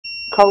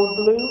Code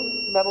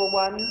blue, level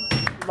 1,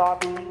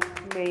 lobby,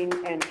 main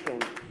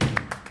entrance.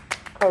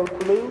 Code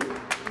blue,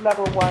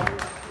 level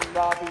 1,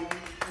 lobby,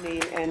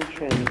 main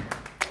entrance.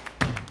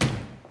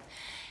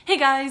 Hey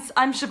guys,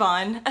 I'm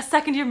Siobhan, a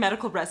second-year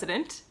medical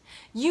resident.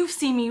 You've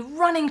seen me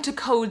running to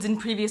codes in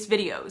previous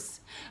videos,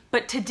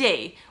 but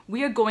today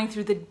we are going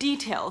through the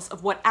details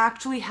of what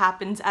actually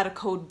happens at a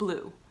code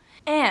blue.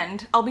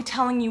 And I'll be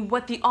telling you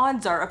what the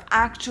odds are of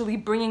actually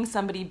bringing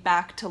somebody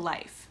back to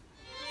life.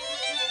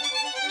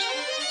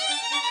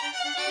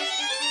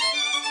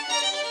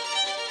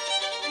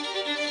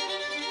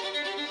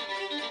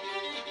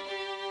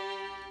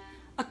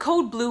 A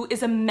code blue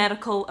is a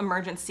medical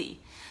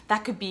emergency.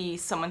 That could be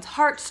someone's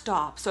heart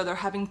stops, or they're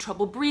having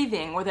trouble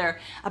breathing, or they're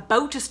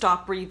about to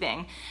stop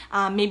breathing.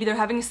 Maybe they're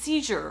having a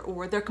seizure,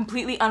 or they're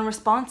completely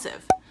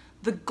unresponsive.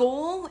 The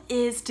goal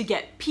is to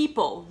get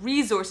people,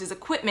 resources,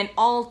 equipment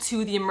all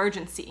to the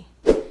emergency.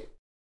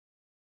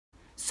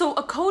 So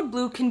a code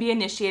blue can be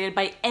initiated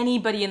by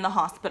anybody in the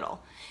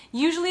hospital.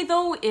 Usually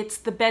though, it's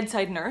the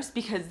bedside nurse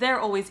because they're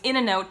always in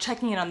and out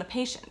checking in on the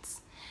patients.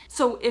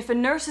 So if a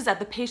nurse is at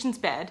the patient's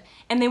bed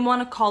and they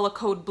want to call a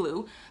code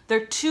blue,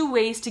 there are two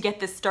ways to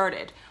get this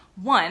started.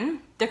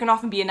 One, there can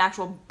often be an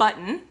actual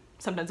button,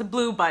 sometimes a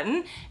blue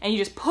button, and you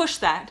just push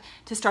that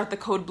to start the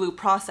code blue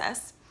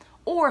process.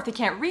 Or if they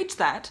can't reach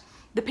that,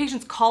 the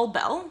patient's call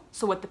bell,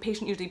 so what the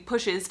patient usually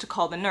pushes to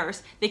call the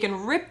nurse, they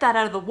can rip that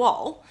out of the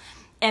wall,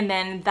 and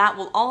then that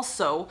will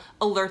also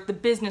alert the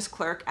business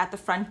clerk at the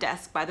front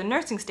desk by the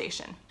nursing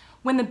station.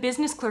 When the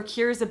business clerk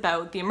hears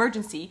about the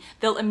emergency,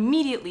 they'll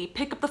immediately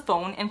pick up the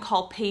phone and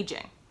call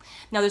paging.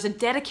 Now there's a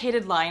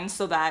dedicated line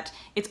so that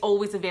it's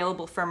always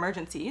available for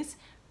emergencies.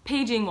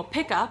 Paging will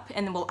pick up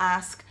and then will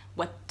ask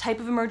what type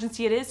of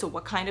emergency it is, so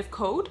what kind of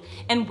code,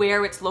 and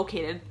where it's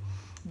located.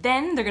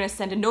 Then they're going to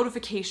send a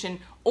notification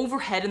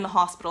overhead in the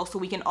hospital so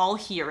we can all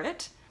hear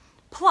it.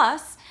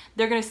 Plus,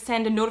 they're going to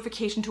send a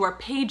notification to our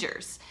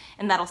pagers,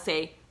 and that'll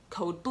say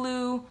code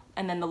blue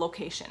and then the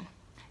location.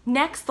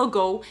 Next, they'll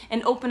go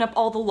and open up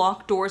all the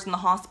locked doors in the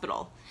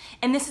hospital.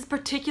 And this is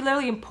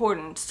particularly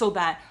important so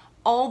that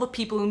all the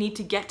people who need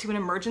to get to an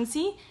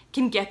emergency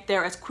can get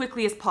there as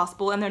quickly as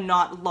possible and they're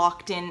not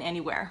locked in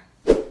anywhere.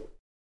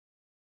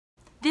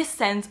 This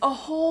sends a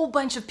whole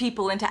bunch of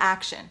people into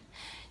action.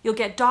 You'll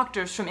get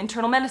doctors from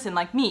internal medicine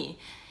like me,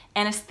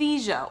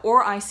 anesthesia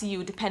or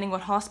ICU depending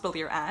what hospital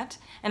you're at,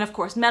 and of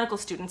course medical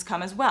students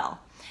come as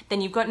well.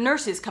 Then you've got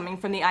nurses coming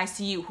from the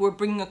ICU who are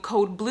bringing a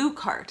code blue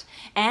cart,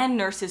 and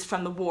nurses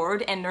from the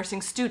ward and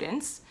nursing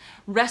students.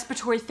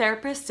 Respiratory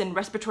therapists and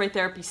respiratory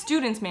therapy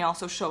students may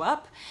also show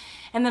up.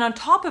 And then on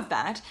top of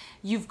that,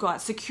 you've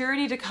got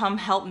security to come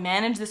help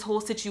manage this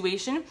whole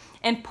situation,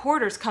 and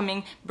porters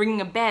coming bringing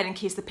a bed in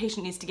case the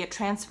patient needs to get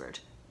transferred.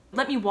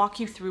 Let me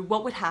walk you through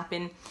what would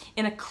happen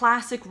in a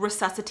classic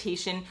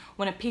resuscitation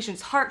when a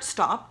patient's heart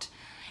stopped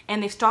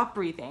and they stopped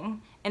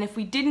breathing, and if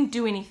we didn't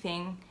do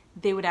anything,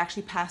 they would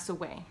actually pass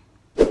away.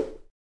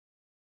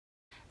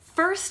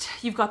 First,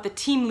 you've got the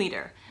team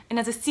leader, and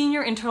as a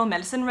senior internal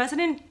medicine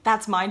resident,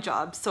 that's my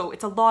job, so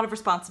it's a lot of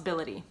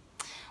responsibility.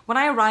 When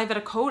I arrive at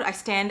a code, I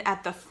stand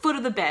at the foot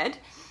of the bed,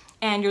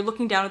 and you're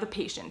looking down at the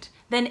patient.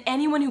 Then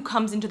anyone who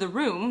comes into the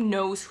room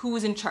knows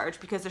who's in charge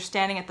because they're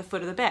standing at the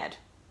foot of the bed.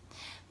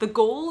 The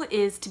goal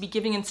is to be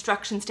giving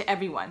instructions to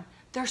everyone.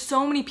 There are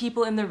so many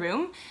people in the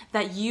room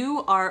that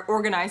you are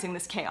organizing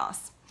this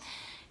chaos.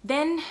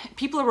 Then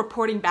people are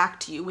reporting back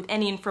to you with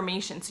any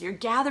information. So you're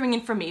gathering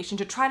information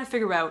to try to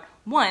figure out,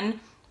 one,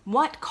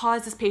 what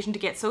caused this patient to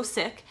get so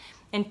sick,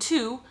 and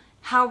two,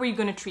 how are you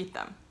going to treat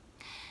them?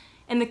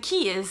 And the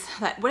key is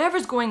that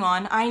whatever's going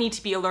on, I need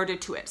to be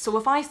alerted to it. So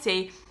if I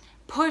say,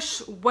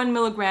 push 1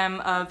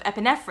 milligram of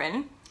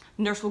epinephrine,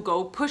 nurse will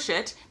go push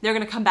it, they're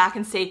going to come back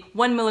and say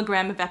 1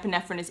 milligram of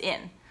epinephrine is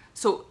in.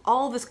 So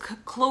all this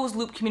closed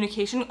loop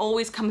communication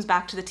always comes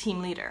back to the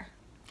team leader.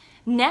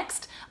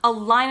 Next, a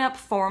lineup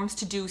forms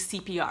to do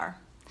CPR.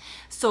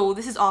 So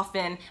this is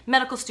often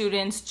medical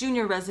students,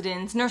 junior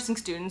residents, nursing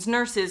students,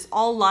 nurses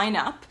all line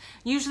up,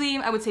 usually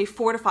I would say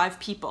 4 to 5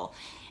 people.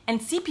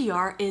 And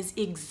CPR is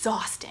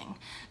exhausting.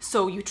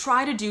 So you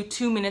try to do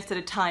 2 minutes at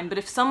a time, but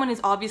if someone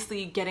is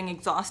obviously getting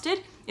exhausted,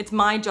 it's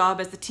my job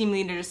as the team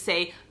leader to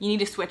say, you need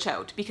to switch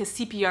out, because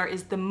CPR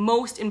is the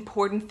most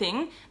important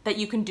thing that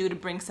you can do to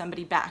bring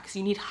somebody back. So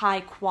you need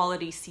high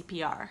quality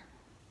CPR.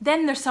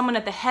 Then there's someone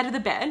at the head of the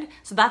bed,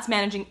 so that's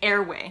managing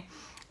airway.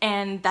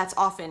 And that's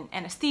often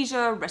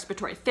anesthesia,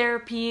 respiratory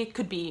therapy, it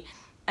could be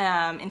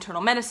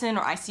internal medicine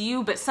or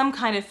ICU, but some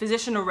kind of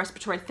physician or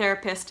respiratory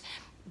therapist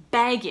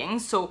bagging,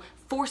 so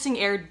forcing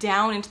air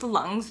down into the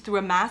lungs through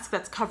a mask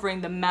that's covering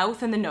the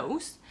mouth and the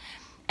nose.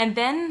 And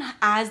then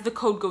as the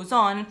code goes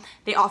on,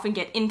 they often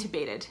get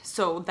intubated,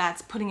 so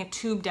that's putting a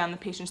tube down the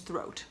patient's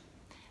throat.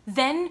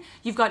 Then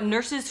you've got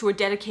nurses who are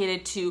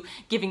dedicated to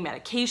giving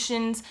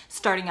medications,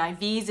 starting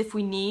IVs if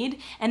we need,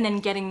 and then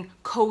getting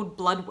code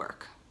blood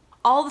work.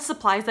 All the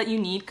supplies that you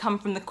need come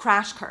from the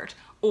crash cart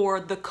or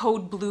the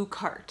code blue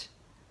cart.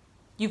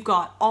 You've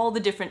got all the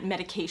different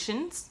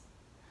medications,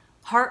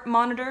 heart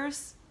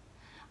monitors,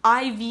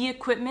 IV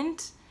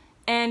equipment,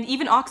 and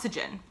even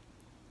oxygen.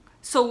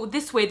 So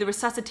this way the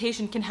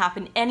resuscitation can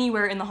happen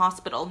anywhere in the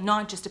hospital,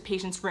 not just a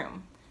patient's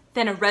room.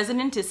 Then a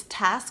resident is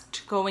tasked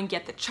to go and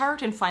get the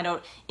chart and find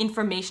out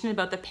information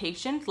about the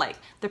patient, like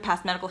their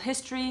past medical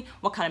history,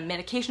 what kind of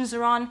medications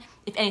they're on,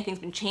 if anything's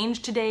been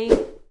changed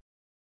today.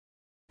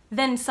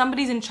 Then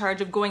somebody's in charge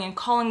of going and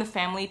calling the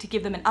family to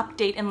give them an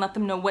update and let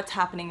them know what's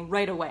happening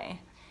right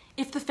away.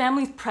 If the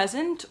family's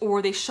present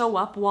or they show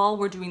up while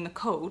we're doing the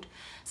code,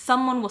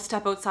 someone will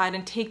step outside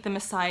and take them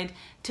aside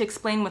to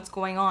explain what's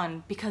going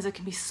on, because it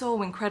can be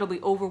so incredibly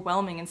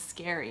overwhelming and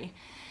scary.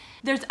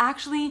 There's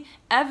actually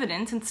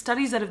evidence and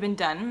studies that have been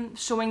done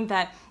showing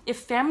that if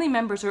family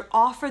members are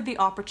offered the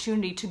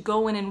opportunity to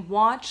go in and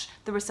watch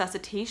the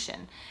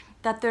resuscitation,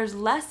 that there's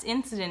less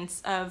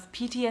incidence of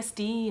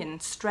PTSD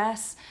and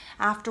stress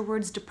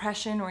afterwards,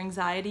 depression or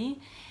anxiety.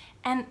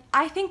 And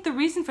I think the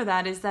reason for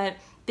that is that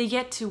they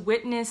get to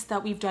witness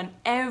that we've done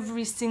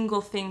every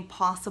single thing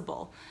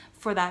possible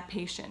for that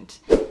patient.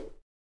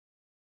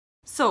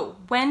 So,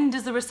 when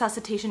does the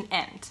resuscitation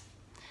end?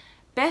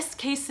 Best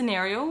case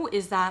scenario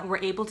is that we're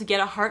able to get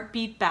a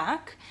heartbeat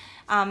back.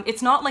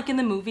 It's not like in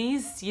the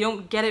movies, you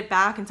don't get it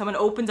back and someone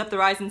opens up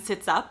their eyes and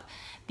sits up.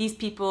 These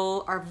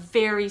people are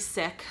very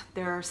sick.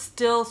 They're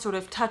still sort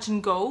of touch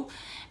and go,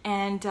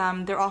 and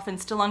they're often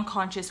still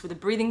unconscious with a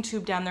breathing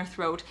tube down their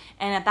throat,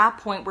 and at that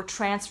point we're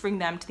transferring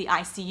them to the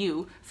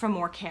ICU for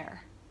more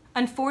care.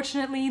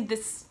 Unfortunately,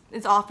 this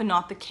is often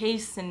not the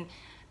case, and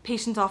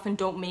patients often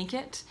don't make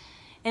it.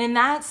 And in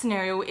that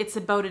scenario, it's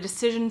about a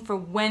decision for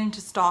when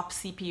to stop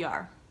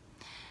CPR.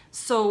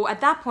 So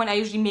at that point, I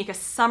usually make a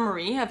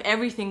summary of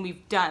everything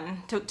we've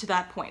done to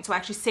that point. So I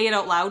actually say it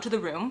out loud to the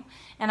room,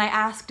 and I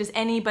ask, does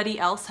anybody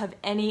else have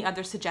any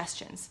other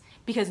suggestions?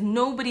 Because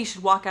nobody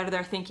should walk out of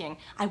there thinking,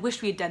 I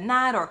wish we had done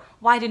that, or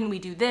why didn't we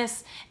do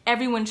this?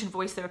 Everyone should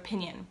voice their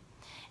opinion.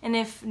 And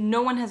if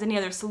no one has any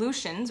other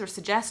solutions or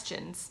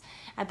suggestions,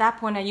 at that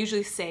point I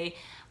usually say,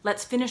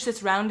 let's finish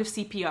this round of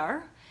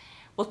CPR.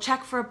 We'll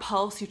check for a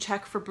pulse, you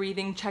check for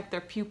breathing, check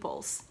their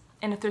pupils.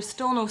 And if there's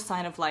still no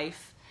sign of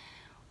life,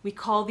 we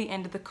call the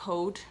end of the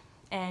code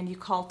and you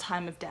call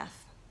time of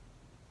death.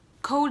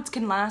 Codes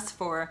can last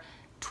for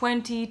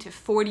 20 to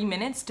 40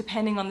 minutes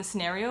depending on the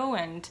scenario,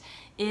 and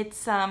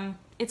it's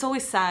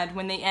always sad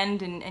when they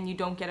end and you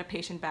don't get a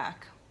patient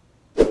back.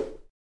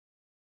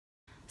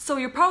 So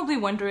you're probably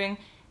wondering,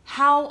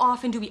 how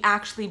often do we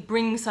actually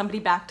bring somebody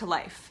back to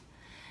life?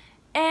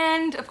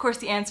 And of course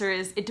the answer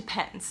is it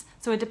depends.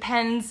 So it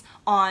depends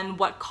on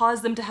what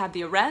caused them to have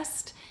the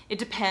arrest, it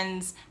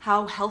depends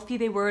how healthy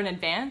they were in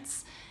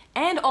advance,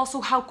 and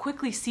also how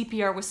quickly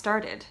CPR was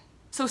started.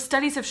 So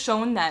studies have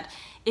shown that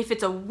if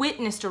it's a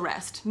witnessed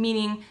arrest,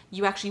 meaning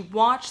you actually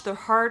watch their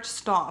heart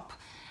stop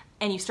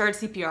and you start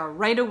CPR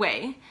right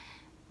away,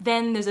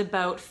 then there's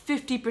about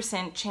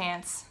 50%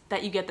 chance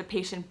that you get the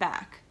patient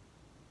back.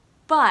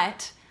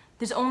 But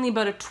there's only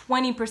about a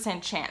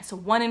 20% chance, so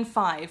 1 in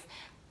 5,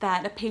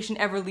 that a patient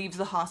ever leaves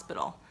the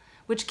hospital,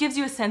 which gives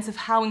you a sense of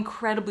how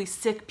incredibly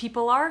sick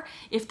people are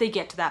if they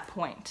get to that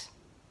point.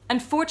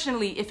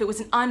 Unfortunately, if it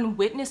was an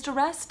unwitnessed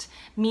arrest,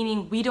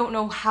 meaning we don't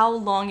know how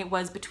long it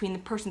was between the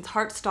person's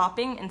heart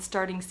stopping and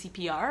starting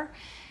CPR,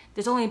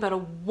 there's only about a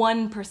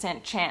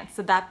 1% chance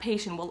that that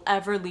patient will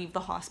ever leave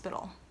the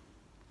hospital.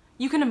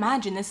 You can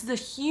imagine this is a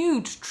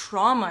huge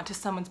trauma to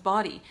someone's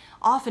body,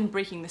 often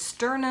breaking the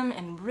sternum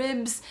and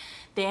ribs.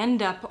 They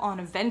end up on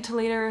a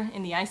ventilator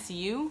in the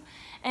ICU,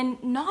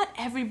 and not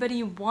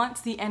everybody wants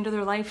the end of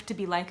their life to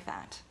be like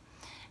that.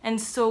 And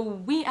so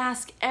we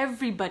ask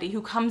everybody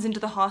who comes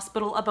into the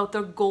hospital about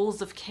their goals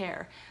of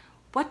care.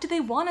 What do they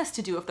want us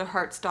to do if their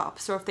heart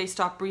stops or if they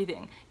stop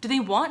breathing? Do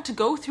they want to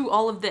go through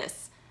all of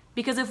this?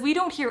 Because if we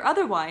don't hear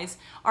otherwise,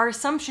 our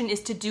assumption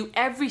is to do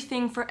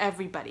everything for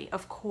everybody,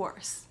 of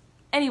course.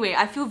 Anyway,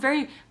 I feel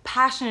very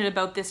passionate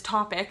about this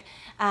topic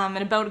and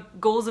about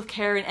goals of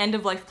care and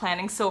end-of-life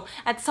planning, so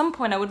at some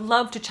point I would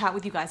love to chat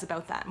with you guys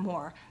about that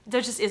more.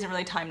 There just isn't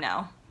really time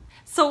now.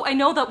 So I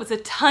know that was a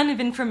ton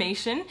of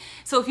information,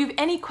 so if you have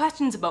any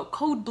questions about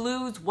Code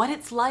Blues, what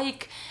it's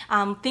like,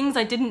 things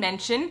I didn't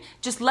mention,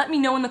 just let me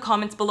know in the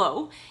comments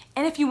below.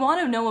 And if you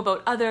want to know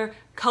about other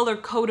color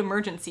code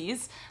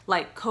emergencies,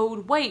 like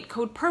Code White,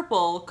 Code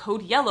Purple,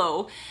 Code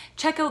Yellow,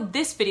 check out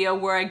this video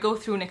where I go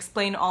through and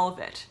explain all of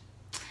it.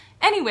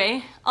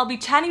 Anyway, I'll be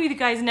chatting with you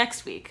guys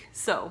next week,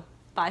 so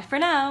bye for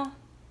now!